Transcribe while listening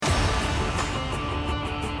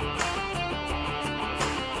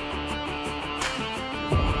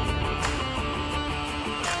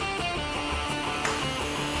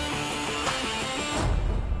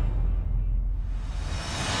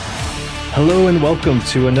Hello and welcome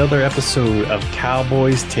to another episode of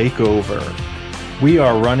Cowboys Takeover. We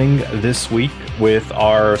are running this week with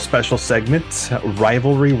our special segment,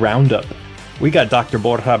 Rivalry Roundup. We got Dr.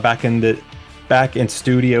 Borja back in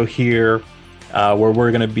studio here, where we're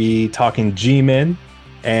going to be talking G-Men.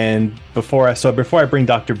 And before I bring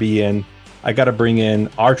Dr. B in, I got to bring in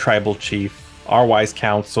our tribal chief, our wise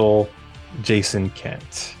counsel, Jason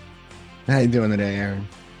Kent. How you doing today, Aaron?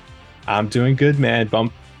 I'm doing good, man.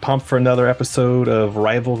 Pumped for another episode of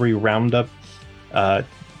Rivalry Roundup.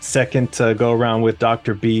 Second go around with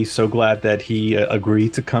Dr. B. So glad that he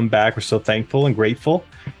agreed to come back. We're so thankful and grateful.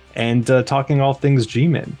 And talking all things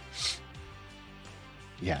G-Men.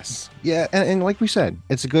 Yes. Yeah, and like we said,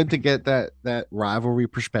 it's good to get that rivalry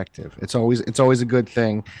perspective. It's always a good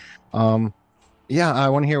thing. Yeah, I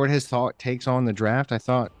want to hear what his takes on the draft. I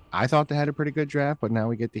thought they had a pretty good draft, but now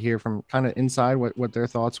we get to hear from kind of inside what their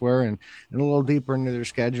thoughts were and a little deeper into their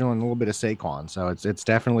schedule and a little bit of Saquon. So it's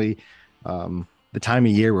definitely the time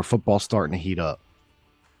of year where football's starting to heat up.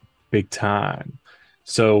 Big time.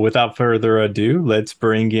 So without further ado, let's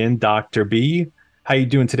bring in Dr. B. How you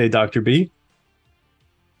doing today, Dr. B?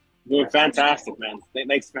 Doing fantastic, man.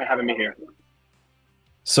 Thanks for having me here.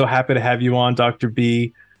 So happy to have you on, Dr.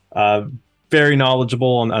 B. Very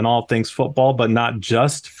knowledgeable on all things football, but not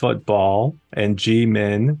just football and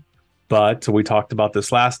G-Men. But we talked about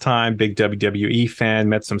this last time. Big WWE fan,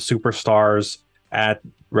 met some superstars at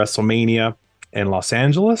WrestleMania in Los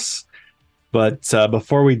Angeles. But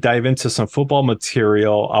before we dive into some football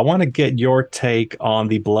material, I want to get your take on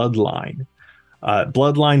the Bloodline.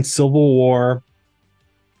 Bloodline Civil War,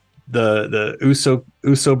 the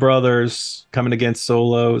Uso brothers coming against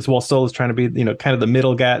Solo. Well, Solo's trying to be, kind of the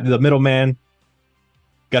middleman.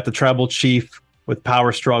 Got the tribal chief with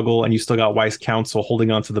power struggle, and you still got wise counsel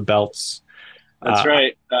holding on to the belts. That's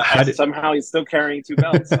right. Somehow he's still carrying two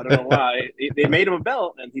belts. I don't know why. They made him a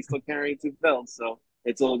belt, and he's still carrying two belts, so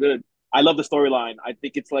it's all good. I love the storyline. I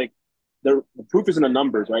think it's like the proof is in the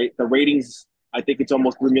numbers, right? The ratings, I think it's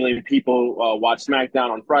almost 3 million people watch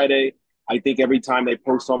SmackDown on Friday. I think every time they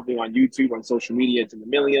post something on YouTube, on social media, it's in the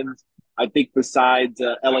millions. I think besides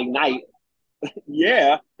LA Knight,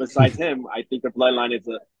 besides him, I think the Bloodline it's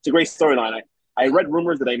a great storyline. I read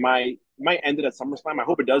rumors that they might end it at SummerSlam. I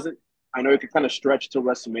hope it doesn't. I know it could kind of stretch to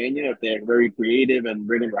WrestleMania if they're very creative and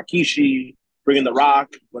bring in Rikishi, bring in The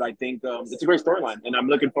Rock. But I think it's a great storyline, and I'm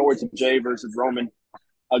looking forward to Jay versus Roman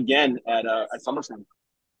again at SummerSlam.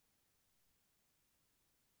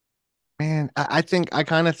 Man, I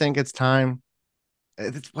kind of think it's time.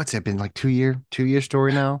 What's it been like 2 year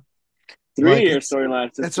story now? 3 year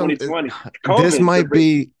storyline since 2020. This might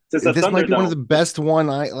be one of the Thunderdome. best one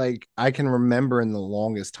I can remember in the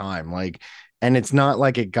longest time. And it's not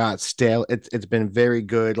like it got stale. It's been very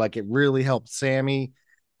good. Like it really helped Sammy.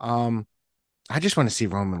 I just want to see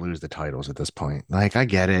Roman lose the titles at this point. Like I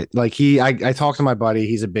get it. Like I talked to my buddy.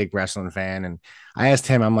 He's a big wrestling fan, and I asked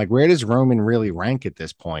him, I'm like, where does Roman really rank at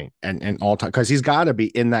this point? And all time, because he's got to be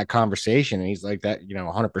in that conversation. And he's like that,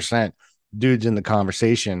 100% dude's in the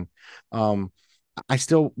conversation. I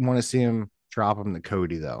still want to see him drop him to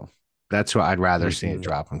Cody though. That's what I'd rather see it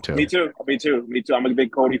drop him to. Me too. I'm a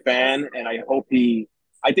big Cody fan, and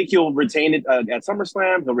I think he'll retain it at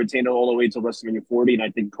SummerSlam. He'll retain it all the way to WrestleMania 40, and I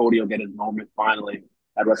think Cody will get his moment finally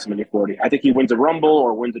at WrestleMania 40. I think he wins a Rumble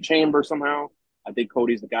or wins a Chamber somehow. I think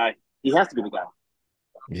Cody's the guy. He has to be the guy.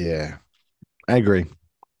 Yeah, I agree.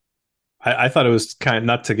 I thought it was kind of,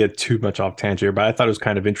 not to get too much off tangent here, but I thought it was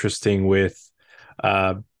kind of interesting with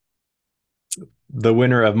the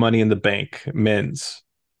winner of Money in the Bank men's.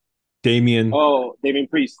 Damian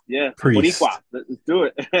Priest. Yeah. Priest. Boricua. Let's do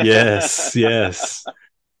it. Yes.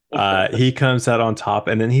 He comes out on top,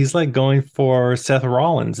 and then he's like going for Seth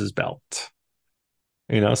Rollins' belt.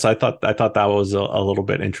 So I thought that was a little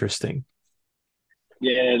bit interesting.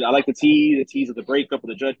 Yeah, I like the tease of the breakup of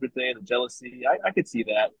the Judgment Day and the jealousy. I could see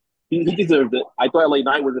that. He deserved it. I thought LA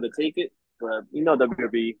Knight was going to take it, but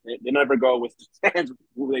WWE, they never go with fans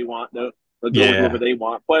who they want. They'll go with whoever they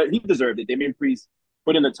want. But he deserved it. Damian Priest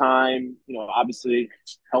put in the time, obviously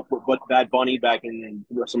helped with Bad Bunny back in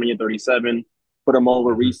WrestleMania 37, put him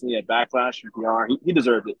over recently at Backlash and PR. He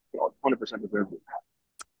deserved it. 100% deserved it.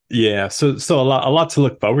 Yeah, so a lot to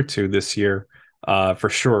look forward to this year, for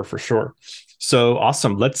sure. So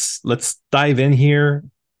awesome. Let's dive in here.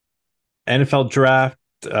 NFL draft.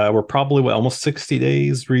 We're probably almost 60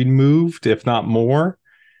 days removed, if not more.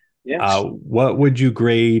 Yeah. What would you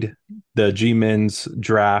grade the G-Men's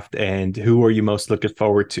draft, and who are you most looking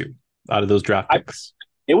forward to out of those draft picks?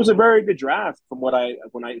 It was a very good draft from when I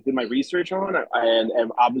did my research on it,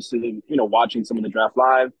 and obviously watching some of the draft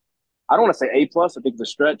live. I don't want to say A plus. I think it's a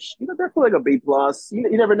stretch. Definitely like a B plus.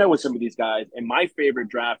 You never know with some of these guys. And my favorite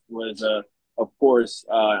draft was, of course,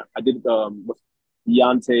 I did with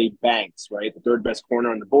Deontay Banks, right, the third best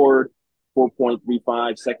corner on the board,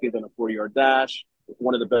 4.35 seconds on a 4-yard dash.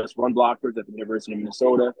 One of the best run blockers at the University of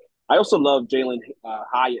Minnesota. I also love Jalen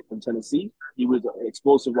Hyatt from Tennessee. He was an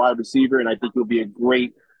explosive wide receiver, and I think he'll be a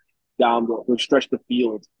great down the stretch the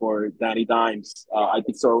field for Danny Dimes. I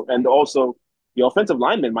think so. And also the offensive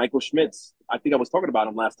lineman, Michael Schmitz. I think I was talking about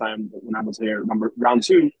him last time when I was here, round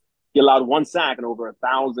two. He allowed 1 sack and over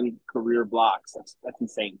 1,000 career blocks. That's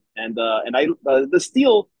insane. And the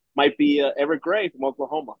steal might be Everett Gray from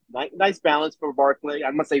Oklahoma. Nice balance for Barkley.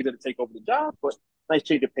 I'm not saying he's going to take over the job, but nice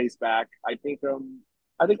change of pace back. I think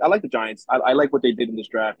I like the Giants. I like what they did in this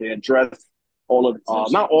draft. They addressed all of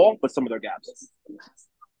not all, but some of their gaps.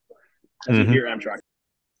 As you hear Amtrak.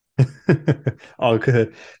 Oh,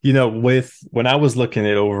 good. When I was looking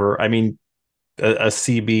it over, I mean, a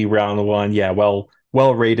CB round one, yeah, well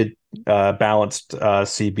rated, balanced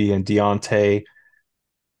CB and Deontay.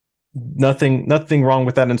 Nothing wrong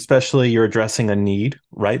with that, and especially you're addressing a need,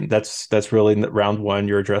 right? That's really round one.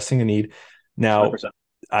 You're addressing a need. Now, 100%.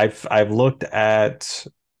 I've looked at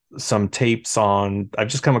some tapes on. I've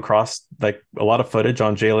just come across like a lot of footage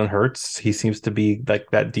on Jalen Hurts. He seems to be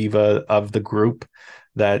like that diva of the group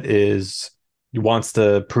that wants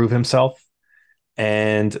to prove himself.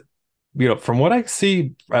 And from what I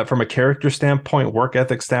see, from a character standpoint, work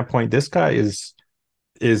ethic standpoint, this guy is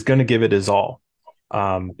going to give it his all.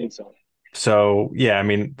 I think so. So yeah, I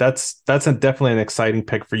mean that's definitely an exciting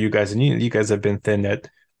pick for you guys, and you guys have been thin at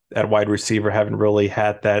wide receiver, haven't really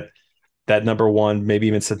had that number one, maybe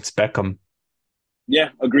even since Beckham. Yeah,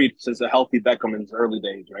 agreed. Since a healthy Beckham in his early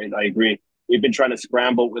days, right? I agree. We've been trying to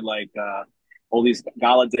scramble with like all these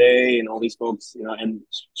Galladay and all these folks, and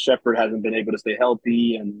Shepard hasn't been able to stay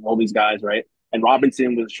healthy, and all these guys, right? And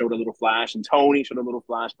Robinson showed a little flash, and Tony showed a little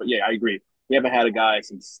flash. But yeah, I agree. We haven't had a guy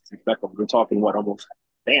since Beckham. We're talking almost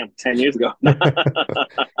 10 years ago.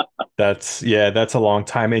 That's a long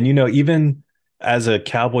time. And even as a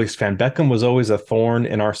Cowboys fan, Beckham was always a thorn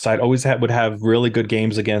in our side. Always would have really good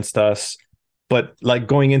games against us, but like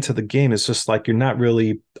going into the game, it's just like you're not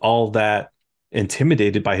really all that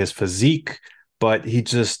intimidated by his physique. But he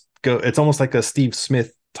just it's almost like a Steve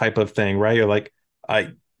Smith type of thing, right? You're like,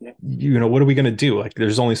 what are we gonna do? Like,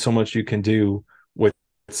 there's only so much you can do with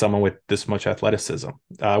someone with this much athleticism.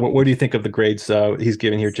 What do you think of the grades he's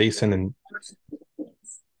giving here, Jason? And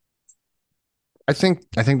I think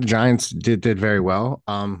the Giants did very well.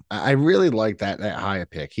 I really like that Hyatt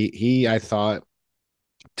pick. He I thought,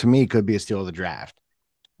 to me, could be a steal of the draft.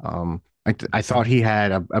 I thought he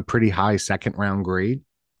had a pretty high second round grade.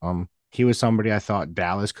 He was somebody I thought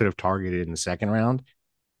Dallas could have targeted in the second round.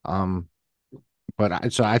 But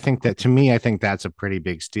I think that, to me, I think that's a pretty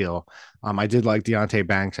big steal. I did like Deontay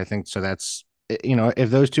Banks. I think so. That's, if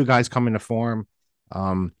those two guys come into form,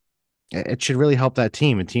 it should really help that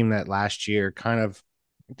team. A team that last year I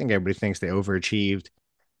think everybody thinks they overachieved.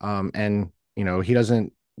 And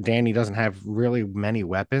Danny doesn't have really many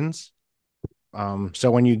weapons.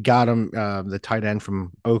 So when you got him, the tight end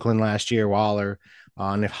from Oakland last year, Waller,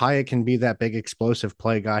 and if Hyatt can be that big explosive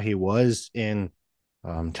play guy he was in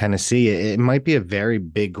Tennessee, it might be a very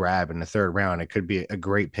big grab in the third round. It could be a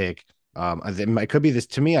great pick. It could be this.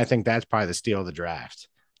 To me, I think that's probably the steal of the draft,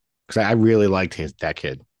 because I really liked that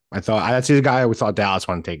kid. I thought that's the guy we thought Dallas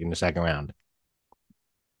wanted to take in the second round.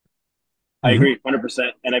 I agree 100%.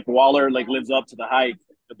 And if Waller lives up to the hype,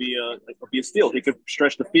 it'll be a steal. He could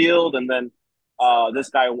stretch the field, and then this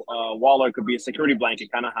guy Waller could be a security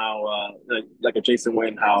blanket, kind of how like a Jason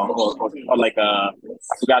Wynn, or like I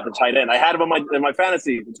forgot the tight end. I had him in my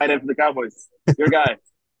fantasy, the tight end for the Cowboys. Your guy.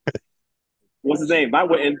 What's his name? Not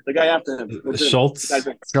Witten, the guy after him. Schultz.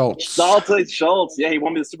 Schultz. Yeah, he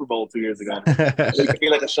won me the Super Bowl 2 years ago. He could be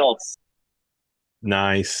like a Schultz.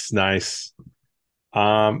 Nice.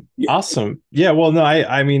 Awesome. Yeah. Well, no,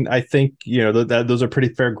 I mean, I think that those are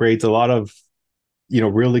pretty fair grades. A lot of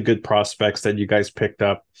really good prospects that you guys picked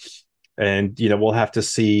up, and we'll have to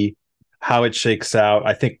see how it shakes out.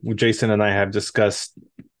 I think Jason and I have discussed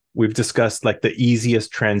like the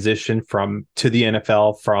easiest transition to the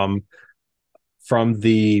NFL from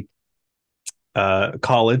the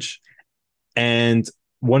college. And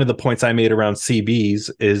one of the points I made around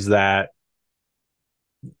CBs is that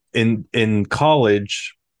in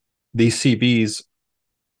college, these CBs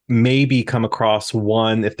maybe come across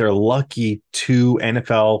one, if they're lucky, two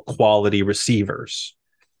NFL quality receivers.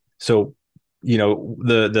 So,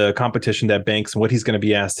 the competition that Banks and what he's going to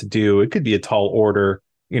be asked to do, it could be a tall order,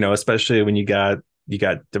 especially when you got You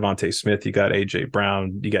got Devontae Smith, you got AJ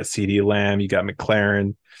Brown, you got CeeDee Lamb, you got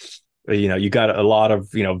McLaren. You got a lot of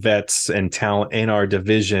vets and talent in our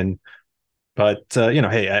division. But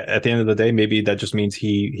hey, at the end of the day, maybe that just means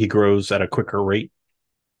he grows at a quicker rate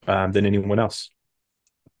than anyone else.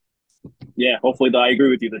 Yeah, hopefully, though, I agree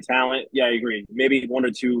with you. The talent, yeah, I agree. Maybe one or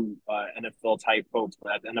two NFL type folks,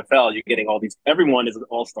 but at the NFL, you're getting all these. Everyone is an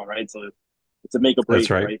all star, right? So it's a make or That's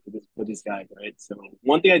break, right. right, for this guy, right? So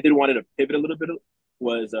one thing I did wanted to pivot a little bit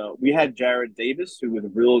was we had Jared Davis, who was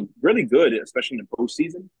really good, especially in the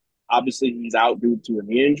postseason. Obviously, he's out due to a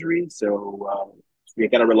knee injury, so we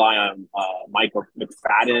got to rely on Michael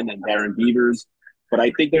McFadden and Darren Beavers. But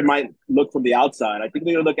I think they might look from the outside. I think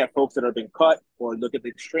they're going to look at folks that have been cut or look at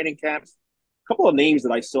the training camps. A couple of names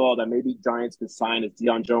that I saw that maybe Giants could sign is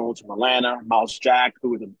Deion Jones from Atlanta, Miles Jack,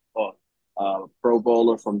 who is a Pro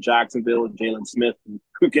Bowler from Jacksonville, Jalen Smith,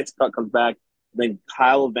 who gets cut, comes back. Then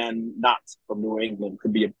Kyle Van Noot from New England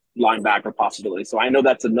could be a linebacker possibility. So I know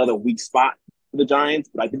that's another weak spot for the Giants,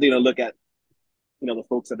 but I think they're going to look at the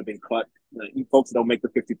folks that have been cut, the folks that don't make the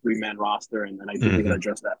 53-man roster, and I think they're going to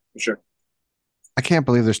address that for sure. I can't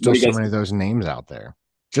believe there's still so many of those names out there.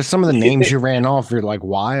 Just some of the names you ran off, you're like,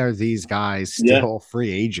 why are these guys still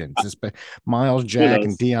free agents? It's Miles Jack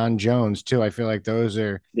and Deion Jones too. I feel like those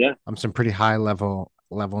are some pretty high level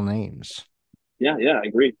names. Yeah, I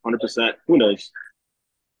agree, 100%. Who knows?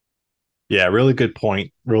 Yeah, really good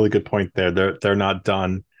point. Really good point there. They're not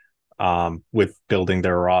done with building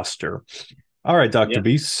their roster. All right, Dr.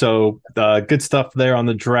 B. So good stuff there on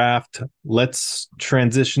the draft. Let's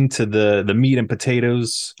transition to the meat and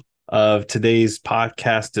potatoes of today's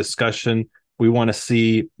podcast discussion. We want to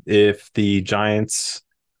see if the Giants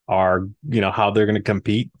are, how they're going to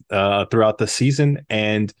compete throughout the season.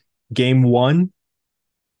 And game 1,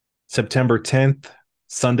 September 10th,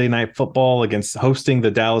 Sunday Night Football against hosting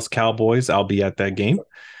the Dallas Cowboys. I'll be at that game.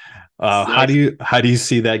 How do you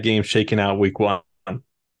see that game shaking out week 1?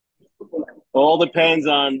 All depends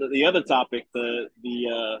on the other topic, the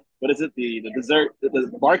what is it? The dessert,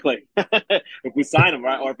 the Barkley. If we sign him,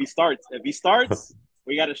 right, or if he starts. If he starts,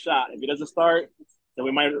 we got a shot. If he doesn't start, then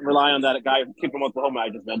we might rely on that guy kid from Oklahoma I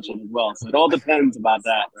just mentioned as well. So it all depends about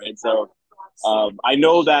that, right? So I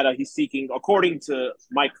know that he's seeking, according to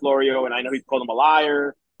Mike Florio, and I know he called him a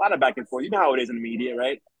liar. A lot of back and forth. You know how it is in the media,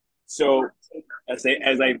 right? So as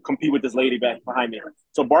I compete with this lady back behind me.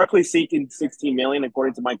 So Barkley's seeking $16 million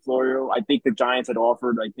according to Mike Florio. I think the Giants had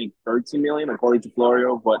offered, $13 million according to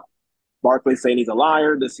Florio, but Barkley's saying he's a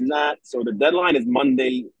liar, this and that. So the deadline is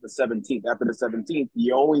Monday the 17th. After the 17th,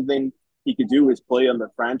 the only thing he could do is play on the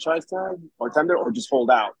franchise tag or tender or just hold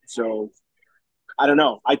out. So I don't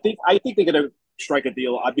know. I think they're gonna strike a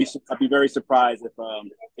deal. I'd be very surprised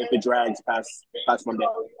if it drags past Monday.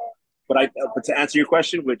 But to answer your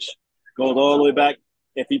question, which goes all the way back,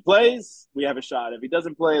 if he plays, we have a shot. If he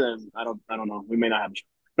doesn't play, then I don't know. We may not have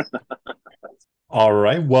a shot. All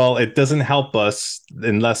right. Well, it doesn't help us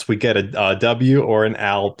unless we get a W or an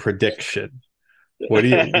Al prediction. What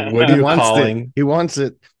are you calling? He wants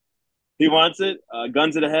it. He wants it.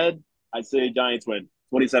 Guns to the head. I'd say Giants win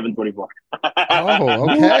 27-24. Oh,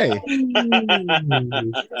 okay.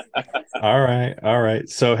 All right.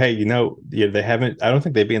 So, hey, they haven't. I don't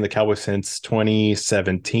think they've been in the Cowboys since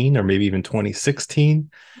 2017 or maybe even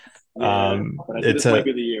 2016. Yeah, this might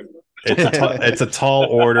be the year. It's a tall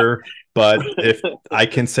order, but if I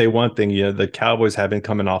can say one thing, the Cowboys have been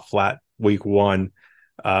coming off flat week 1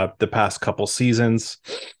 the past couple seasons,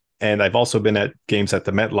 and I've also been at games at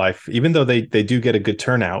the MetLife. Even though they do get a good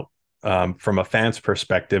turnout from a fan's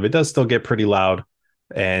perspective, it does still get pretty loud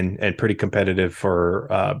and pretty competitive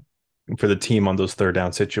for the team on those third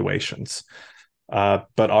down situations.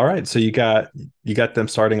 But all right, so you got them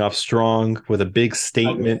starting off strong with a big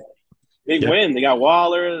statement. Big win. They got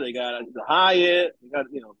Waller. They got Hyatt. They got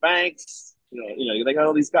Banks. They got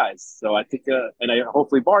all these guys. So I think,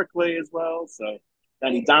 hopefully Barkley as well. So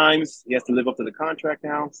Danny Dimes, he has to live up to the contract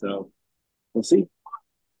now. So we'll see.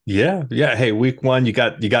 Yeah. Hey, week 1, you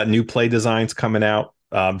got new play designs coming out.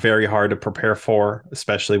 Very hard to prepare for,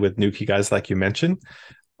 especially with new key guys like you mentioned.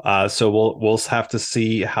 So we'll have to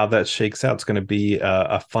see how that shakes out. It's going to be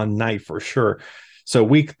a fun night for sure. So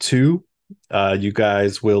week 2. You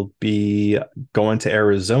guys will be going to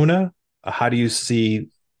Arizona. How do you see,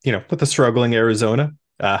 with the struggling Arizona,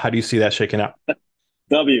 how do you see that shaking out?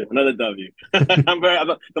 Another W. I'm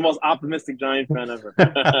the most optimistic Giant fan ever.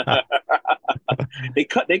 They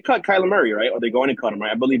cut Kyler Murray, right? Or they're going to cut him,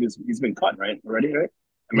 right? I believe he's been cut, right? Already, right?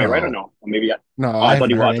 Am I right or no? Or maybe I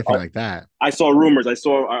haven't heard anything like that. I saw rumors. I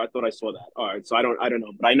thought I saw that. All right, so I don't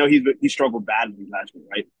know, but I know he struggled badly last year,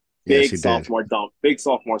 right? Yes, he did. big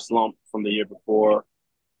sophomore slump from the year before.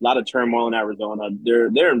 A lot of turmoil in Arizona.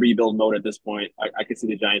 They're in rebuild mode at this point. I can see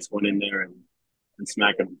the Giants going in there and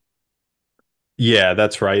smacking them. Yeah,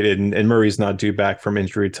 that's right. And Murray's not due back from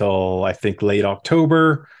injury till I think late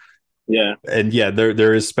October. Yeah. And yeah,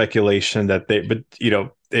 there is speculation that but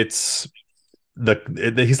it's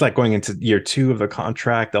he's like going into year 2 of the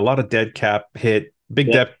contract. A lot of dead cap hit, big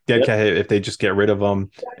Yep. dead cap hit if they just get rid of him.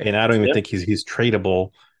 And I don't even Yep. think he's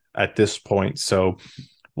tradable at this point. So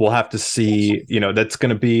we'll have to see. That's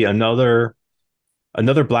going to be another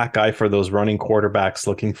black eye for those running quarterbacks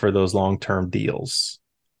looking for those long-term deals.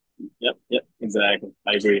 Yep. Exactly.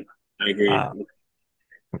 I agree.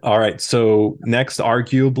 All right. So next,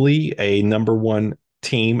 arguably a number 1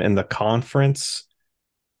 team in the conference.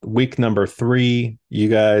 Week number 3, you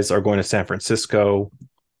guys are going to San Francisco.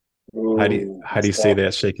 Ooh, how do you see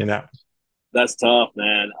that shaking out? That's tough,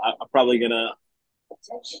 man. I'm probably gonna.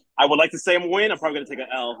 I would like to say I'm win. I'm probably gonna take an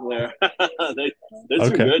L there. They're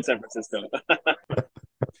too good, San Francisco.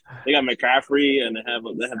 They got McCaffrey and they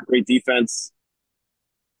have great defense.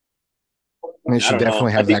 They should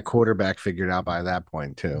definitely have that quarterback figured out by that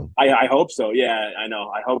point too. I hope so. Yeah, I know.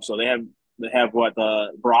 I hope so. They have what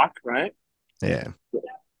Brock, right? Yeah.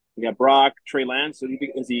 We got Brock, Trey Lance. So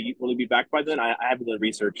will he be back by then? I have the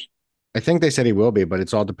research. I think they said he will be, but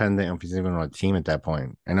it's all dependent on if he's even on a team at that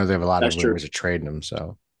point. I know they have a lot of rumors of trading him.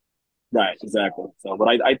 So. Right, exactly. So, but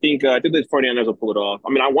I think the 49ers will pull it off. I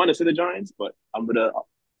mean, I want to see the Giants, but I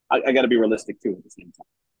got to be realistic too at the same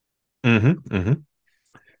time. Mm-hmm. Mm-hmm.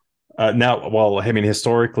 Now, well, I mean,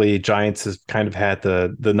 historically, Giants has kind of had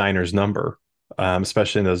the Niners number,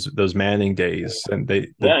 especially in those Manning days, and on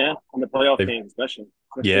the playoff game, especially.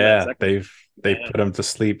 Yeah, they've put them to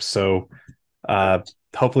sleep. So,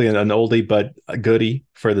 hopefully, an oldie but a goodie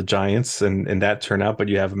for the Giants, and that turnout. But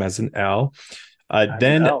you have them as an L.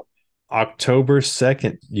 Then October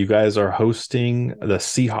 2nd, you guys are hosting the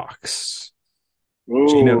Seahawks.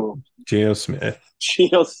 Ooh. Geno Smith.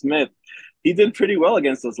 Geno Smith. He did pretty well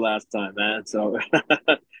against us last time, man. So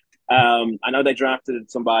I know they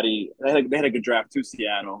drafted somebody. They had a good draft to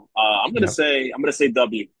Seattle. I'm gonna say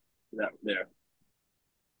W there.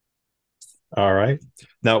 All right.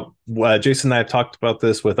 Now, Jason and I have talked about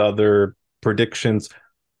this with other predictions.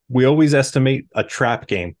 We always estimate a trap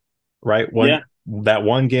game, right? That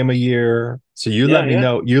one game a year. So let me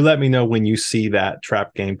know. You let me know when you see that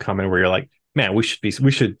trap game coming, where you're like, man, we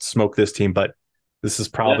should smoke this team, but this is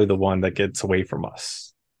probably the one that gets away from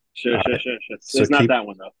us. Sure. So it's not that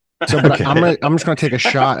one though. So, but okay. I'm just going to take a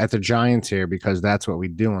shot at the Giants here because that's what we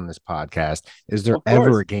do on this podcast. Is there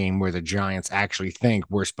ever a game where the Giants actually think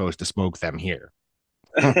we're supposed to smoke them here?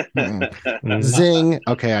 Zing.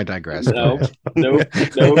 Okay, I digress. Nope. Who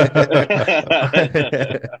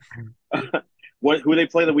they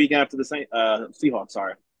play the week after the Seahawks?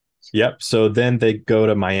 Sorry. Yep. So then they go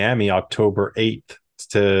to Miami October 8th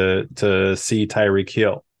to see Tyreek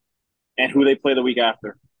Hill. And who they play the week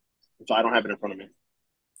after? So I don't have it in front of me.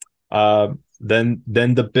 Then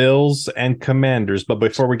the Bills and Commanders. But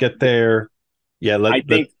before we get there, I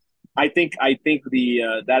think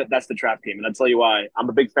that's the trap game, and I'll tell you why. I'm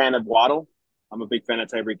a big fan of Waddle. I'm a big fan of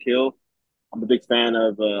Tyreek Hill. I'm a big fan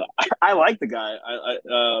of. I like the guy.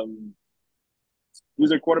 Who's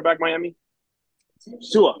their quarterback? Miami.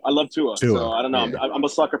 Tua. I love Tua. So I don't know. Yeah. I'm a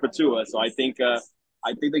sucker for Tua. So I think they're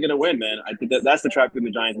gonna win, man. I think that's the trap game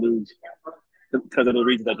the Giants lose because of the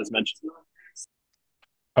reasons I just mentioned.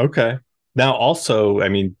 Okay. Now, also, I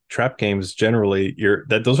mean, trap games generally,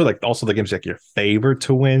 those are like also the games like you're favored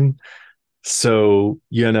to win. So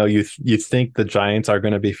you think the Giants are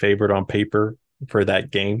going to be favored on paper for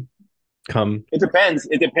that game. It depends.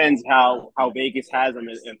 It depends how Vegas has them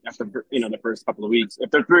after the first couple of weeks. If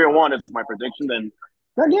they're 3-1, it's my prediction. Then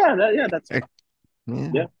that's it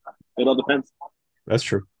all depends. That's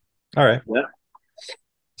true. All right. Yeah.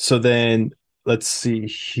 So then let's see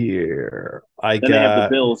here. They have the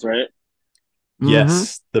Bills, right?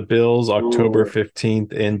 Yes, the Bills, October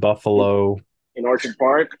 15th in Buffalo. In Orchard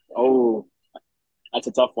Park. Oh, that's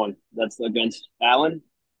a tough one. That's against Allen.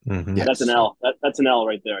 Mm-hmm. Yes. That's an L. That's an L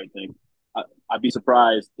right there, I think. I'd be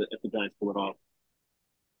surprised if the Giants pull it off.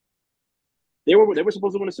 They were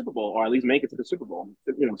supposed to win a Super Bowl, or at least make it to the Super Bowl.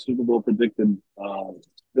 Super Bowl predicted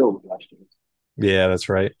Bills last year. Yeah, that's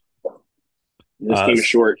right. This came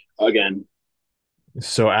short again.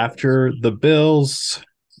 So after the Bills,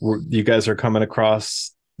 you guys are coming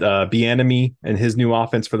across Bieniemy and his new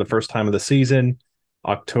offense for the first time of the season,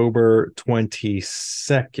 October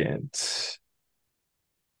 22nd.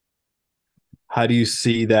 How do you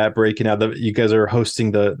see that breaking out? You guys are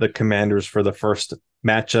hosting the Commanders for the first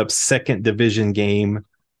matchup, second division game.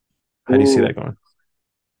 How do you see that going?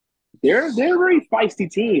 They're a very feisty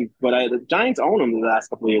team, but the Giants own them the last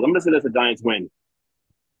couple of years. I'm gonna say that's a Giants win.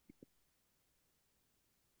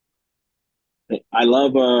 I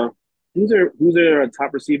love who's their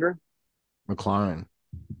top receiver? McLaurin.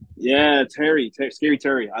 Yeah, Scary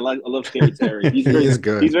Terry. I love Scary Terry. He is He's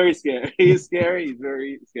good. very scary. He's scary. He's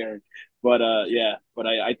very scary. But yeah. But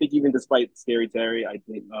I think even despite Scary Terry, I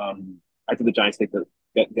think the Giants get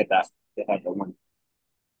that they have that one.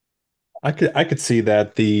 I could see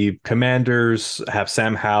that the Commanders have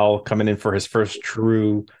Sam Howell coming in for his first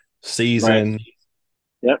true Right. season.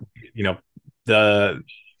 Yep. You know, the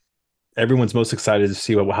everyone's most excited to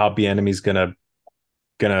see how Bieniemy's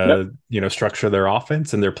Yep. structure their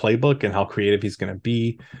offense and their playbook and how creative he's gonna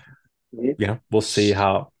be. Mhm. We'll see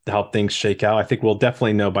how things shake out. I think we'll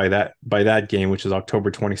definitely know by that game, which is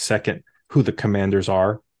October 22nd, who the Commanders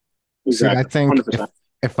are. See, I Exactly. think 100%.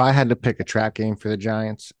 if I had to pick a trap game for the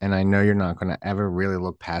Giants, and I know you're not going to ever really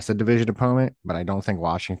look past a division opponent, but I don't think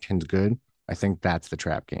Washington's good. I think that's the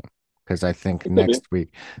trap game because I think It could be. next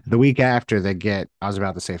week, the week after, they get. I was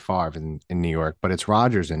about to say Favre in New York, but it's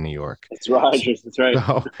Rodgers in New York. It's Rogers. That's right.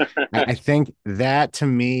 So I think that to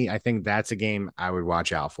me, I think that's a game I would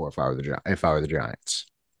watch out for if I were the Giants.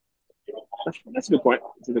 That's a good point.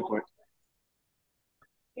 That's a good point.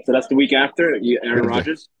 So that's the week after Aaron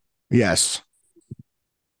Rodgers. Yes.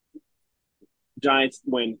 Giants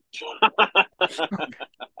win.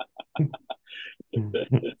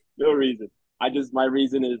 No reason. My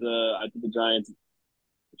reason is I think the Giants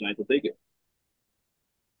will take it.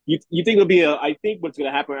 You think it'll be I think what's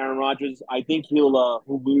gonna happen with Aaron Rodgers, I think he'll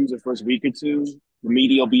lose the first week or two. The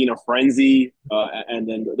media will be in a frenzy, and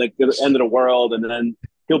then like the end of the world, and then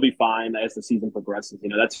he'll be fine as the season progresses.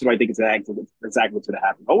 That's what I think is exactly what's gonna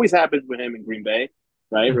happen. Always happens with him in Green Bay,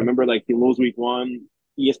 right? Remember, like he loses week one,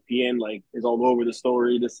 ESPN like is all over the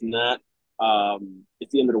story, this and that.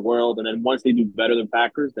 It's the end of the world, and then once they do better than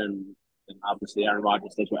Packers, then obviously Aaron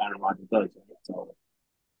Rodgers does what Aaron Rodgers does. Right? So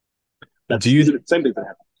Do that's you these are the same things that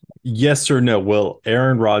happen. Yes or no? Will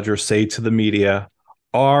Aaron Rodgers say to the media,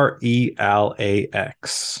 RELAX?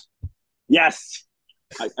 Yes,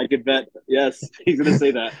 I could bet. Yes, he's going to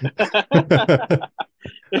say that.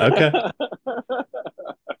 Okay.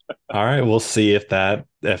 All right. We'll see if that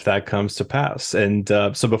comes to pass. And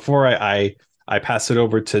so before I pass it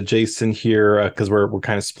over to Jason here, because we're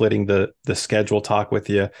kind of splitting the schedule talk with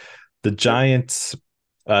you. The Giants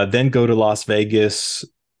then go to Las Vegas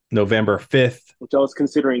November 5th. Which I was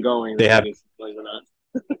considering going to They have Vegas, believe it or not.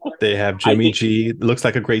 they have I Jimmy think G. It looks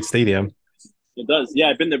like a great stadium. it does. Yeah,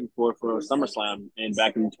 I've been there before for SummerSlam and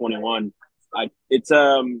back in 21. I think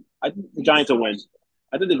the Giants will win.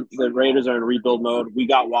 I think the Raiders are in rebuild mode. We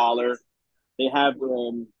got Waller. They have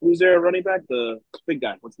who's their running back? The big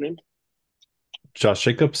guy. What's his name? Josh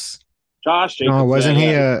Jacobs. Josh No, Jacobs. Yeah, wasn't he?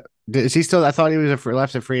 yeah. Is he still? I thought he was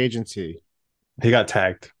left a free agency. He got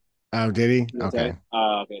tagged. Oh, did he? Okay. Okay.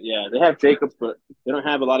 Okay. Yeah, they have Jacobs, but they don't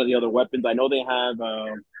have a lot of the other weapons. I know they have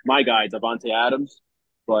my guy Davante Adams,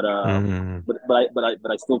 but Mm.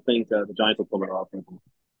 I still think the Giants will pull it off.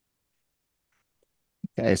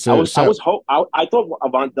 Okay. I So was I so was I thought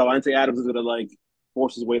Davante Adams was gonna like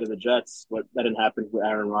force his way to the Jets, but that didn't happen with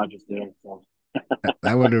Aaron Rodgers there. So.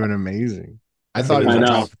 that would have been amazing. I I think thought he the I was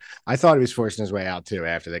know. Jets. I thought he was forcing his way out too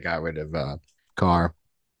after they got rid of Carr.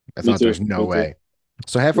 I Me thought too. there's no Me too. way.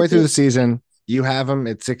 So Me halfway through too. the season, you have them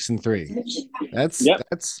at 6-3. That's Yep.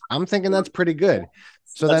 that's I'm thinking that's pretty good.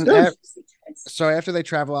 So That's then good. so after they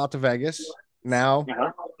travel out to Vegas, now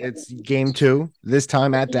Uh-huh. it's game two, this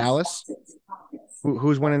time at Dallas.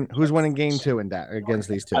 Who's winning game two against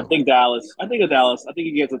these I two? think Dallas. I think of Dallas. I think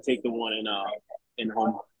he gets to take the one in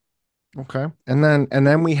home. Okay. And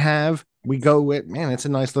then we go with, man, it's a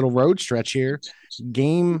nice little road stretch here.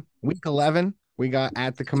 Game week 11, we got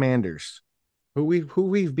at the Commanders. Who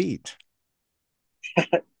we've beat.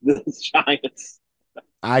 The Giants.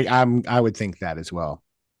 I would think that as well.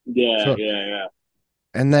 Yeah, So yeah, yeah.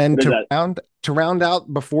 and then What is to that? round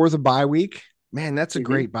out before the bye week, man, that's a Mm-hmm.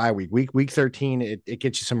 great bye week. Week 13, it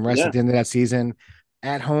gets you some rest at Yeah. the end of that season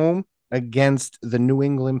at home against the New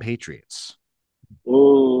England Patriots.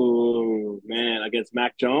 Oh man, against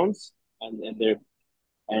Mac Jones and their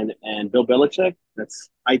and Bill Belichick. That's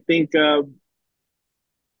I think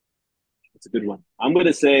it's a good one. I'm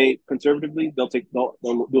gonna say conservatively they'll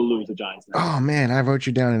lose the Giants that Oh man, I wrote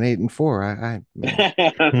you down at 8-4. I man.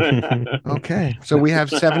 game. Okay. So we have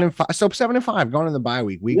 7-5. So 7-5 going in the bye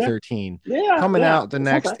week Yeah, 13. yeah, Coming yeah. out the It's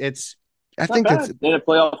not next, bad. I It's not think bad. Then a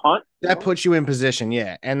playoff hunt, that puts you in position,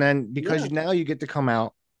 yeah. And then because Yeah, now you get to come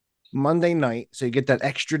out Monday night, so you get that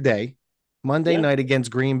extra day, Monday yeah, night against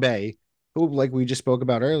Green Bay, who, like we just spoke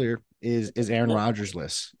about earlier, is Aaron Rodgers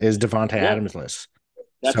less, is Devontae Yeah, Adams less.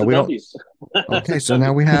 that's So a we don't. W. Okay, That's a so W.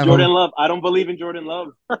 now we have Jordan him. Love. I don't believe in Jordan Love.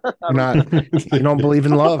 I You're don't. not. You don't believe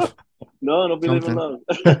in love. No, I don't believe in Something.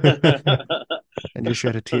 love. And just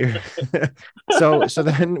shed a tear. So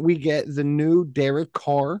then we get the new Derek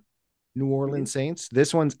Carr, New Orleans Saints.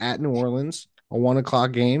 This one's at New Orleans, a 1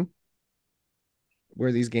 o'clock game.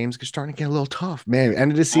 Where these games are starting to get a little tough, man.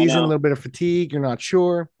 End of the I season, a know. little bit of fatigue. You're not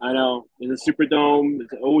sure. I know. In the Superdome,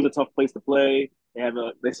 it's always a tough place to play.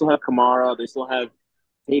 They still have Kamara. They still have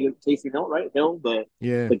Taysom Hill, right? Hill,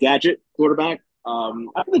 Yeah. the gadget quarterback. I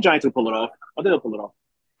think the Giants will pull it off. I think they'll pull it off.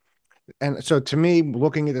 And so to me,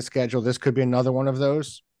 looking at the schedule, this could be another one of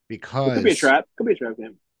those It could be a because trap. Could be a trap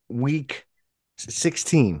game. week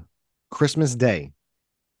 16, Christmas Day,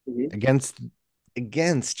 Mm-hmm.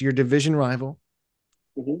 against your division rival,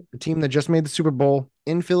 Mm-hmm. the team that just made the Super Bowl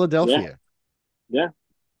in Yeah. Philadelphia. Yeah.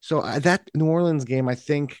 So that New Orleans game, I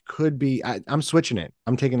think, could be. I'm switching it.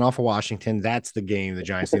 I'm taking off of Washington. That's the game the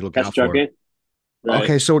Giants need to look That's a out trap for. game. Right.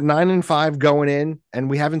 Okay, so 9-5 going in, and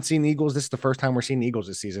we haven't seen the Eagles. This is the first time we're seeing the Eagles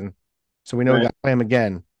this season, so we know we got Right. to play them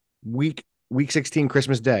again. Week 16,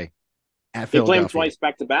 Christmas Day at They play them Philadelphia. twice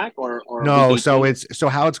back to back, or week No, 18? so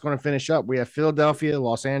how it's going to finish up? We have Philadelphia,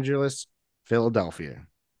 Los Angeles, Philadelphia.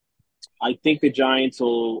 I think the Giants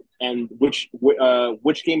will. And which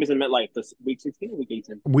game is in MetLife? This week 16 or week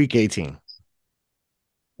 18? Week 18.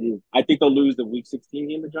 I think they'll lose the week 16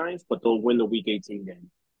 game, the Giants, but they'll win the week 18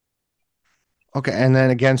 game. Okay, and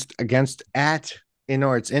then against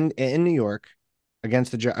or it's in New York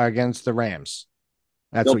against the Rams.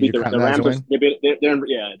 That's They'll what beat you're the counting as a Rams.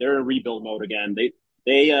 win. They're in rebuild mode again. They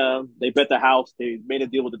bet the house. They made a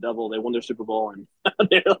deal with the devil. They won their Super Bowl, and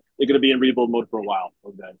they're going to be in rebuild mode for a while.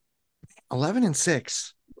 Okay.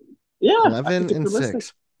 11-6. Yeah, I think 11 it's and realistic.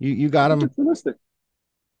 6. You got I think them. it's realistic.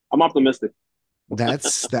 I'm optimistic.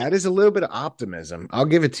 That is a little bit of optimism. I'll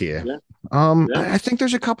give it to you. Yeah, yeah, I think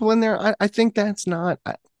there's a couple in there. I think that's not.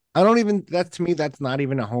 I don't even. That to me, that's not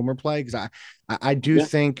even a homer play because I do yeah.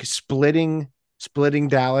 think splitting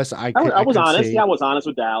Dallas. I I was could honest. see. Yeah, I was honest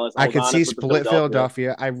with Dallas. I I was could see honest with the split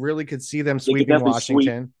Philadelphia. Philadelphia. I really could see them They could sweeping definitely sweep.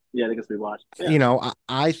 Washington. Yeah, they could sweep Washington. Yeah, You know,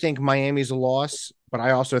 I think Miami's a loss, but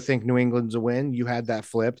I also think New England's a win. You had that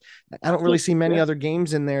flipped. I don't really see many yeah. other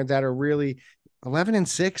games in there that are really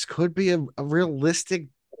 11-6 could be a realistic.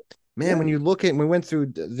 Man, when you look at, we went through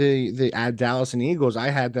the Dallas and Eagles, I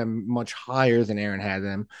had them much higher than Aaron had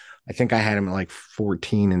them. I think I had them at like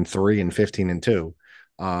 14-3 and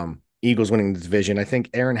 15-2. Eagles winning the division. I think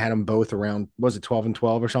Aaron had them both around, was it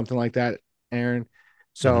 12-12 or something like that, Aaron?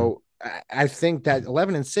 So I think that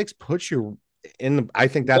 11-6 puts you in the, I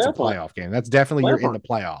think that's a playoff game. That's definitely you're in the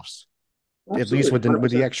playoffs, Absolutely. at least with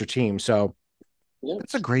the extra team. So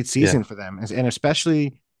it's a great season for them. And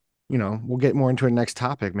especially, we'll get more into it next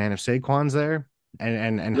topic, man. If Saquon's there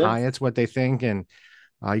and Hyatt's what they think, and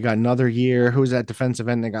you got another year. Who's that defensive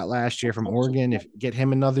end they got last year from Oregon? If get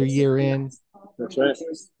him another year in, that's right.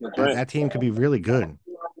 That team could be really good.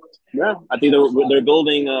 Yeah, I think they're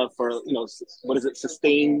building for what is it?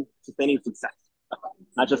 Sustaining success,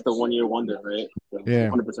 not just a 1 year wonder, right? So, yeah,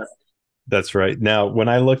 100%. That's right. Now, when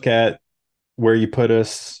I look at where you put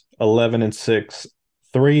us, 11-6,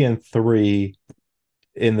 3-3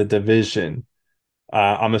 in the division,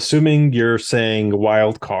 I'm assuming you're saying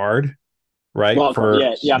wild card, right? Wild card,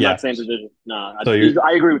 yeah. I'm not saying division. No, so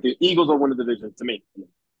I agree with you. Eagles will win the division to me.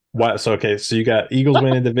 So so you got Eagles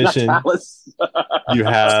winning division. you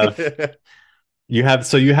have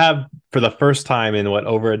for the first time in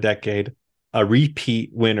over a decade a repeat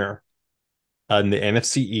winner in the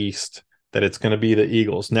NFC East, that it's going to be the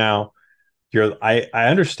Eagles. Now, I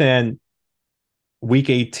understand week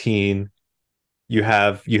 18 you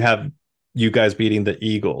have you guys beating the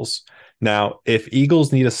Eagles. Now, if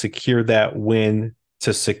Eagles need to secure that win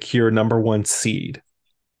to secure number 1 seed,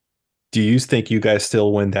 do you think you guys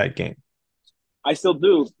still win that game? I still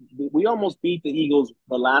do. We almost beat the Eagles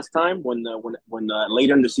the last time when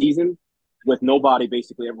later in the season with nobody,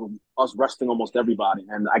 basically us resting almost everybody.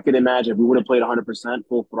 And I can imagine if we would have played 100%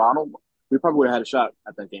 full throttle, we probably would have had a shot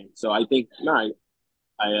at that game. So I think my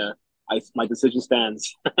decision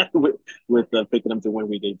stands with picking them to win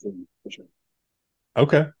week 18 for sure.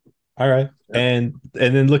 Okay. All right. Yeah. And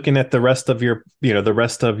then looking at the rest of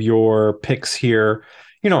your picks here,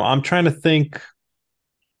 I'm trying to think,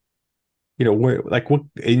 where, like, what,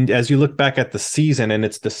 as you look back at the season and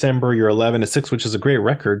it's December, you're 11-6, which is a great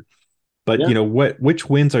record, but which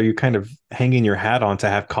wins are you kind of hanging your hat on to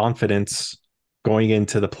have confidence going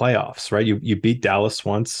into the playoffs, right? You beat Dallas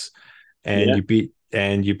once, and you beat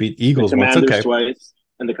Eagles once. Okay. Twice,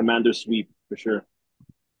 and the Commanders sweep for sure.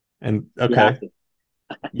 And okay.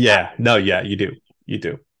 Yeah, no, yeah, you do. You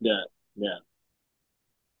do. Yeah, yeah.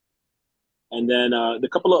 And then the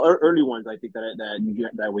couple of early ones, I think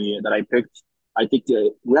that I picked. I think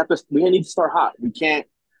we need to start hot. We can't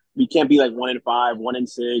be like 1-5,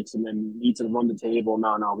 1-6, and then need to run the table.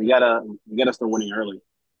 No, no, we gotta start winning early.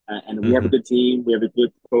 And we have a Hmm. good team. We have a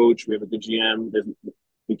good coach. We have a good GM.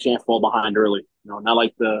 We can't fall behind early. Not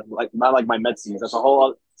like my Mets season. That's a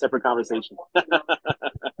whole separate conversation.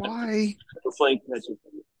 Why? It's like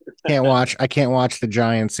Can't watch. I can't watch the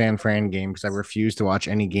Giants San Fran game because I refuse to watch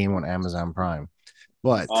any game on Amazon Prime.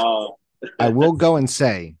 But uh, I will go and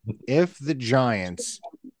say, if the Giants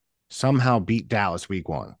somehow beat Dallas week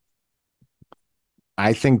 1,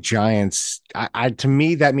 I think Giants. I to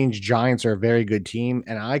me that means Giants are a very good team,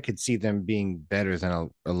 and I could see them being better than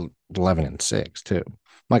 11-6 too.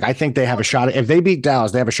 Like I think they have a shot. If they beat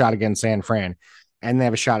Dallas, they have a shot against San Fran, and they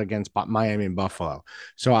have a shot against Miami and Buffalo.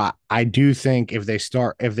 So I do think if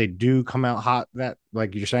they do come out hot, that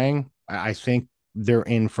like you're saying, I think they're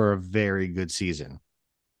in for a very good season.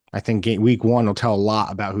 I think week 1 will tell a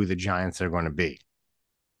lot about who the Giants are going to be.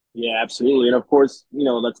 Yeah, absolutely. And of course,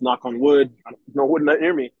 let's knock on wood. No wood not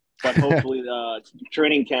near me, but hopefully,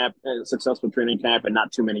 training camp, successful training camp, and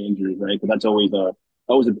not too many injuries, right? Because that's always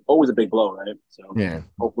a big blow, right? So Yeah.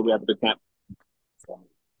 hopefully, we have a good camp. So,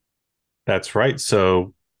 That's right.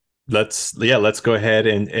 So let's go ahead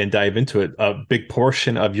and dive into it. A big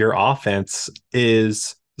portion of your offense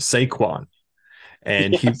is Saquon,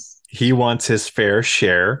 and yes. he wants his fair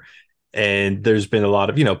share. And there's been a lot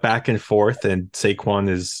of back and forth, and Saquon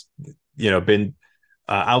has been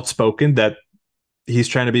outspoken that he's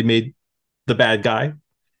trying to be made the bad guy,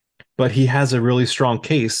 but he has a really strong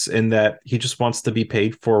case in that he just wants to be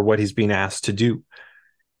paid for what he's being asked to do,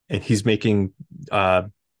 and he's making uh,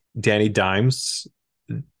 Danny Dimes'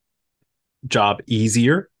 job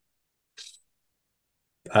easier.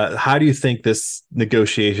 How do you think this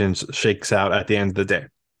negotiation shakes out at the end of the day?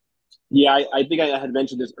 Yeah, I think I had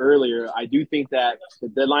mentioned this earlier. I do think that the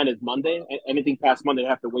deadline is Monday. Anything past Monday, they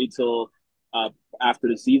have to wait till uh, after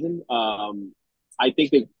the season. I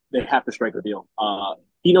think they have to strike a deal.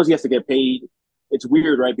 He knows he has to get paid. It's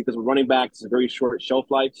weird, right? Because with running backs, it's a very short shelf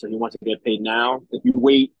life, so he wants to get paid now. If you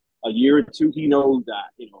wait a year or two, he knows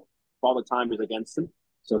that all the time is against him.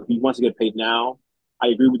 So he wants to get paid now. I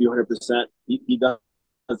agree with you 100%. He does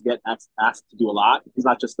get asked to do a lot. He's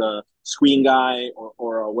not just a screen guy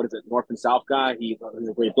or what is it, North and South guy. He's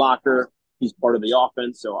a great blocker. He's part of the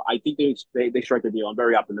offense. So I think they strike a deal. I'm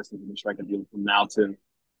very optimistic they strike a deal from now to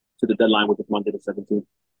the deadline, which is Monday the 17th.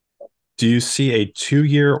 Do you see a 2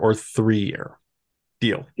 year or 3 year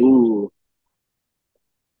deal? Ooh,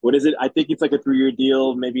 what is it? I think it's like a 3-year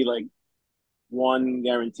deal, maybe like one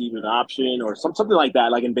guaranteed with an option or something like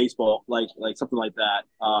that, like in baseball, like something like that.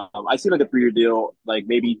 I see like a 3-year deal, like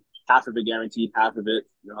maybe half of it guaranteed, half of it,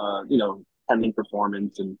 pending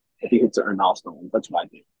performance, and if he hits certain milestones, that's what I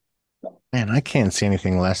think. So, Man, I can't see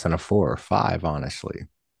anything less than a 4 or 5, honestly.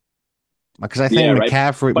 Because I yeah, think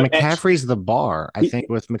right. But McCaffrey's the bar. I he think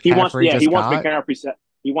with he wants, McCaffrey yeah, he just wants got, McCaffrey set.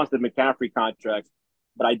 He wants the McCaffrey contract,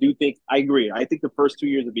 but I agree. I think the first 2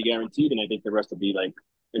 years would be guaranteed, and I think the rest would be like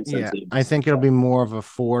yeah, incentive. I think it'll be more of a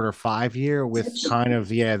 4 or 5 year with kind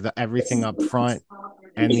of, yeah, the everything up front.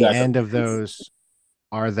 And the Exactly. end of those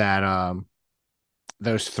are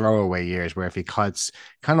those throwaway years where if he cuts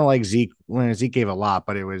kind of like Zeke, when Zeke gave a lot,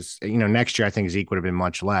 but it was, next year I think Zeke would have been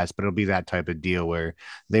much less, but it'll be that type of deal where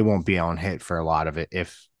they won't be on hit for a lot of it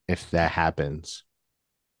if that happens.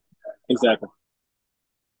 So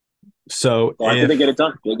So I think they if get it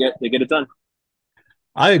done. They get it done.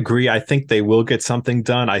 I agree, I think they will get something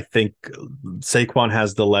done. I think Saquon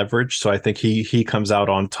has the leverage, so I think he comes out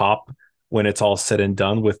on top when it's all said and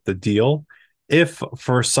done with the deal. If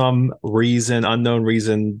for some reason, unknown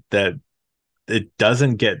reason, that it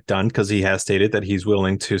doesn't get done because he has stated that he's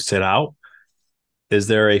willing to sit out, is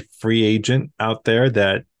there a free agent out there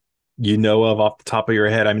that you know of off the top of your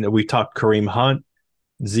head? I mean, we talked Kareem Hunt,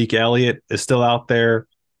 Zeke Elliott is still out there.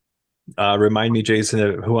 Remind me, Jason,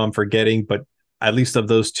 of who I'm forgetting, but at least of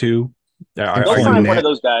those two, I think They'll are sign one you? of Fournette.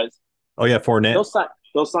 those guys. Oh yeah, Fournette. They'll sign.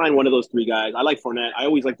 They'll sign one of those three guys. I like Fournette. I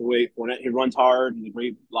always like the way Fournette. He runs hard. He's a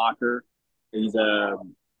great blocker. He's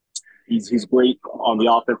he's great on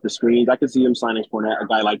the offensive screens. I could see him signing Fournette, a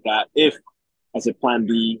guy like that, if as a plan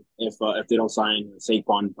B, if they don't sign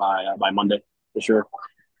Saquon by Monday for sure.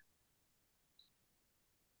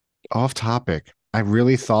 Off topic. I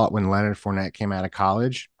really thought when Leonard Fournette came out of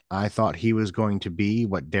college, I thought he was going to be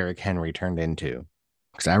what Derrick Henry turned into.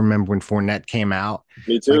 Because I remember when Fournette came out,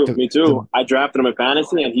 Me like too. Me too. I drafted him in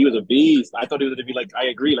fantasy, and he was a beast. I thought he was going to be like, I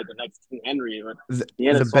agree, like the next King Henry. But he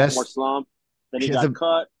had a the sophomore best slump. Then he got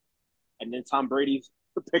cut, and then Tom Brady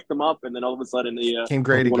picked him up, and then all of a sudden came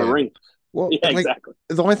great he won a again. ring. Well, Yeah, like exactly.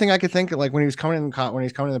 the only thing I could think of, like when he was coming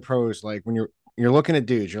to the pros, like when you're looking at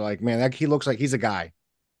dudes, you're like, man, he looks like he's a guy.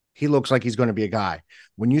 He looks like he's going to be a guy.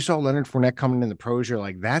 When you saw Leonard Fournette coming in the pros, you're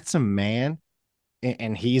like, that's a man,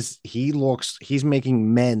 and he's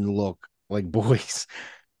making men look like boys.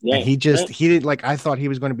 And Yeah, right. he did like, I thought he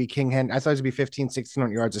was going to be King Henry. I thought he was going to be 15,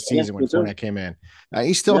 1600 yards a Yeah, season when me too. Fournette came in. Yeah,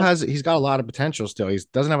 He's got a lot of potential still. He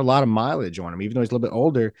doesn't have a lot of mileage on him, even though he's a little bit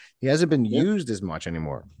older. He hasn't been yeah. used as much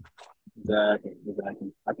anymore. Exactly,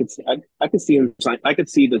 exactly. I could see him sign. I could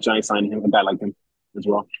see the Giants signing him, a guy like him as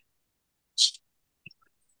well.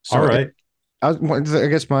 All So right. I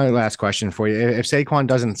guess my last question for you: if Saquon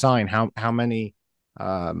doesn't sign, how many,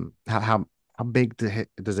 how big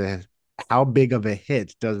how big of a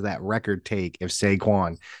hit does that record take if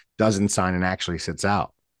Saquon doesn't sign and actually sits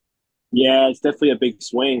out? Yeah, it's definitely a big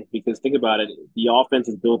swing because think about it. The offense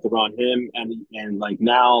is built around him, and like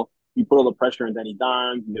now you put all the pressure on Danny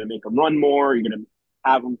Dimes. You're gonna make him run more. You're gonna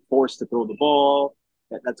have him forced to throw the ball.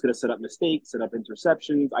 That's gonna set up mistakes, set up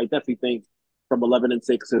interceptions. I definitely think from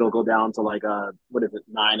 11-6, it'll go down to like what is it,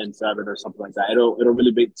 9-7 or something like that. It'll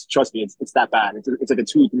really be. Trust me, it's that bad. It's like a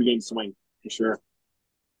 2 3 game swing for sure.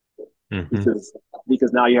 Mm-hmm.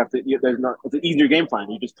 Because now there's not it's an easier game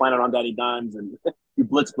plan. You just plan it on Daddy Dimes and you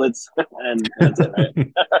blitz and that's it, right?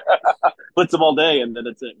 Blitz them all day and then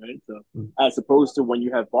that's it, right? So as opposed to when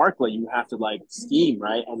you have Barkley, you have to like scheme,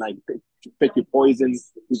 right? And like pick your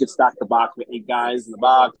poisons. You could stack the box with 8 guys in the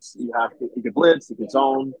box. You could blitz, you could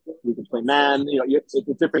zone, you could play man. It's a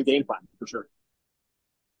different game plan for sure.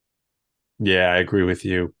 Yeah, I agree with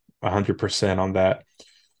you 100% on that.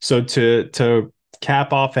 So to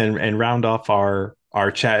cap off and round off our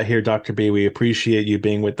chat here, Dr. B, we appreciate you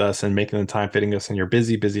being with us and making the time, fitting us in your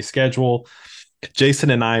busy schedule.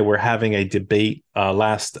 Jason and I were having a debate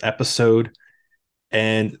last episode,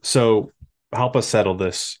 and so help us settle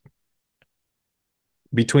this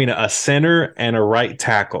between a center and a right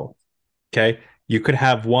tackle. Okay, you could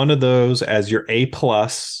have one of those as your A+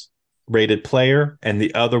 rated player, and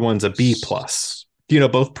the other one's a B+.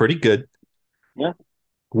 Both pretty good. Yeah.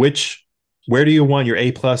 Where do you want your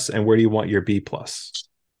A+ and where do you want your B+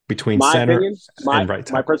 between My center opinion, and right my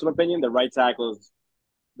tackle? personal opinion, the right tackle is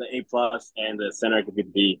the A+ and the center could be the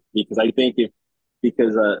B because I think if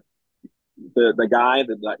because the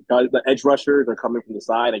edge rushers are coming from the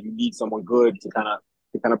side and you need someone good to kind of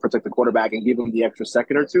protect the quarterback and give him the extra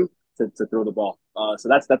second or two to throw the ball. So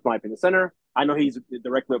that's my opinion. The center, I know he's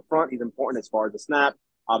directly up front. He's important as far as the snap.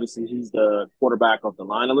 Obviously, he's the quarterback of the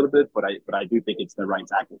line a little bit, but I do think it's the right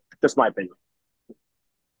tackle. Just my opinion.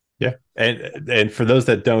 Yeah. And for those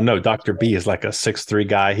that don't know, Dr. B is like a 6'3"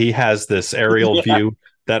 guy. He has this aerial Yeah, view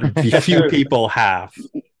that that's few true. people have.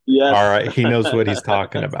 All Yes, right. He knows what he's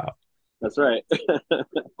talking about. that's right.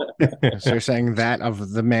 So you're saying that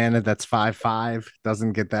of the man that's 5'5"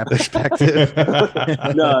 doesn't get that perspective?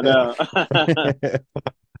 No, no.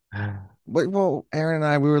 Well, Aaron and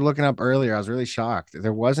I, we were looking up earlier. I was really shocked.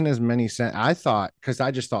 There wasn't as many I thought, because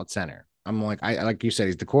I just thought center. I'm like you said,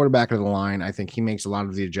 he's the quarterback of the line. I think he makes a lot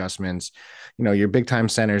of the adjustments. Your big time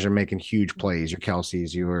centers are making huge plays. Your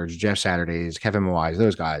Kelsey's, your Jeff Saturdays, Kevin Mawai's,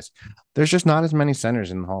 those guys. There's just not as many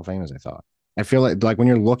centers in the Hall of Fame as I thought. I feel like when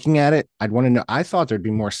you're looking at it, I'd want to know. I thought there'd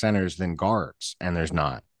be more centers than guards, and there's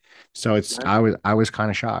not. So I was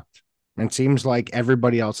kind of shocked. And it seems like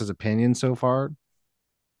everybody else's opinion so far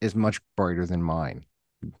is much brighter than mine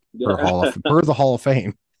per the Hall of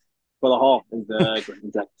Fame. For the Hall. Exactly.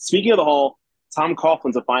 Speaking of the Hall, Tom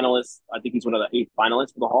Coughlin's a finalist. I think he's one of the 8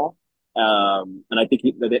 finalists for the Hall. And I think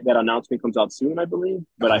that announcement comes out soon, I believe.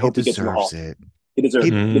 But I He hope he gets in the Hall. deserves it. He deserves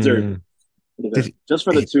He it. He deserves it. He deserves did. it. Just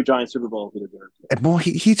for the 2 Giants Super Bowls, he deserves it. Well,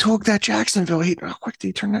 he took that Jacksonville. How quick did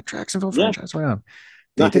he turn that Jacksonville franchise around?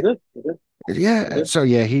 No, he did. He did. Yeah. He did. So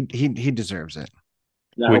yeah, he deserves it.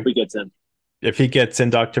 Yeah, I hope he gets in. If he gets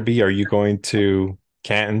in, Dr. B, are you going to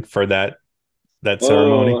Canton for that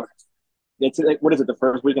ceremony? It's like, what is it, the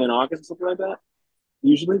first weekend in August or something like that?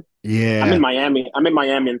 Usually? Yeah. I'm in Miami,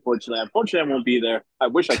 unfortunately. Unfortunately, I won't be there. I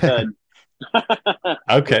wish I could.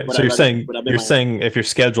 Okay. So you're Miami. saying if your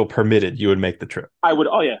schedule permitted, you would make the trip. I would.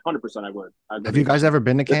 Oh yeah, 100%. I would. Have you guys ever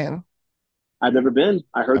been to Canton? I've never been.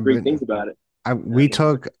 I heard great things about it. We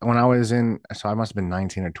took when I was so I must have been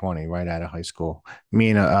 19 or 20, right out of high school.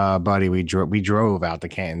 Me and a buddy, we drove out to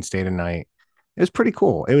Canton, stayed a night. It was pretty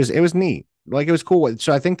cool. It was neat. Like it was cool.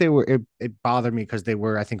 So I think it bothered me because they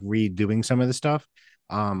were, I think, redoing some of the stuff.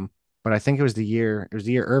 But I think it was the year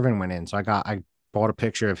Irvin went in. So I bought a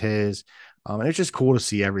picture of his. And it's just cool to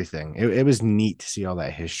see everything. It was neat to see all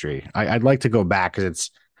that history. I'd like to go back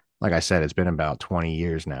because like I said, it's been about 20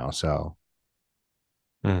 years now. So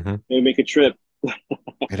Maybe make a trip.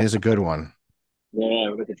 it is a good one. Yeah,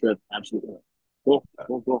 make a trip. Absolutely. Cool,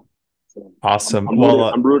 cool, cool. So Awesome. I'm Well,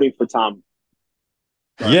 rooting. I'm rooting for Tom.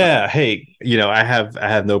 Sorry about yeah. that. Hey, I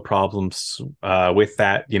have no problems with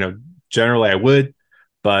that. Generally I would,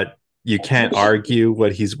 but you can't argue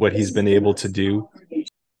what he's been able to do.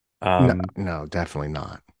 No, Um, no, definitely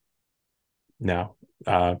not. no.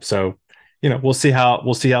 So we'll see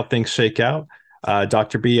how things shake out.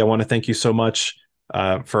 Dr. B, I want to thank you so much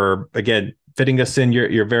for again fitting us in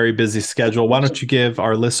your very busy schedule. Why don't you give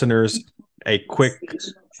our listeners a quick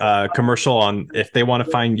commercial on if they want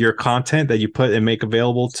to find your content that you put and make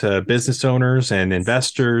available to business owners and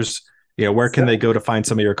investors? Where can they go to find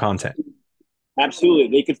some of your content? Absolutely.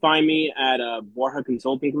 They could find me at Borja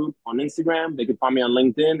Consulting Group on Instagram. They could find me on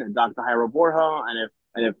LinkedIn at Dr. Jairo Borja.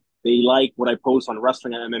 And if they like what I post on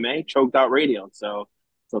wrestling and MMA, Choked Out Radio. So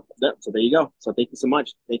there you go. So thank you so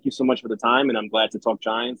much. Thank you so much for the time. And I'm glad to talk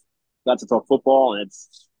Giants, glad to talk football. And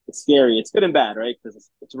it's scary. It's good and bad, right? Because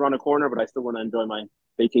it's around the corner, but I still want to enjoy my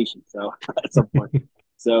vacation. So at some point.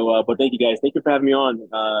 So, but thank you guys. Thank you for having me on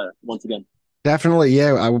once again. Definitely,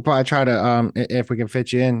 yeah. I will probably try to if we can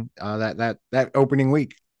fit you in that opening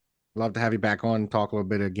week. Love to have you back on, talk a little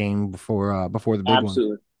bit of game before the big one.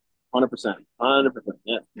 Absolutely. 100%. 100%.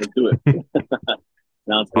 Yeah, let's do it.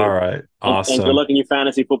 Sounds All good. right. And good Awesome. luck in your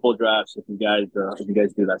fantasy football drafts if you guys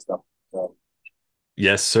do that stuff. So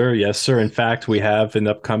Yes, sir. Yes, sir. In fact, we have an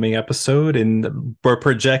upcoming episode, and we're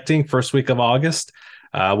projecting first week of August.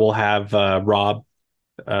 We'll have Rob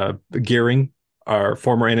Gearing, our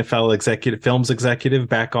former NFL films executive,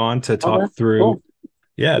 back on to okay, talk through, cool,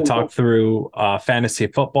 yeah, cool, talk cool. through fantasy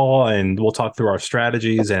football, and we'll talk through our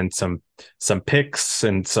strategies and some picks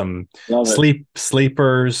and some Love it.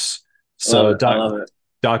 sleepers. Love So, it. I love it.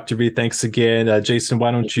 Dr. B, thanks again. Jason,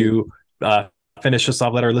 why don't Thank you. you finish us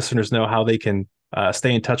off? Let our listeners know how they can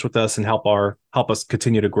stay in touch with us and help us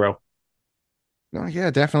continue to grow. No,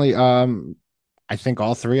 yeah, definitely. I think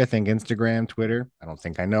all three. I think Instagram, Twitter. I don't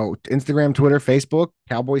think I know Instagram, Twitter, Facebook,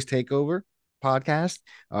 Cowboys Takeover podcast.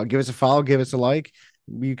 Give us a follow, give us a like.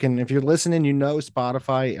 You can, if you're listening,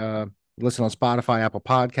 Spotify. Listen on Spotify, Apple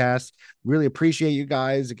Podcasts. Really appreciate you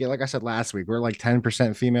guys. Again, like I said last week, we're like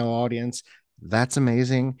 10% female audience. That's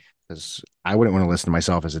amazing because I wouldn't want to listen to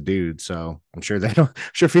myself as a dude. So I'm sure they don't. I'm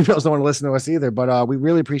sure females don't want to listen to us either. But we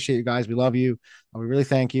really appreciate you guys. We love you. We really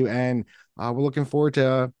thank you, and we're looking forward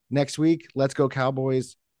to next week. Let's go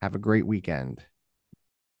Cowboys. Have a great weekend.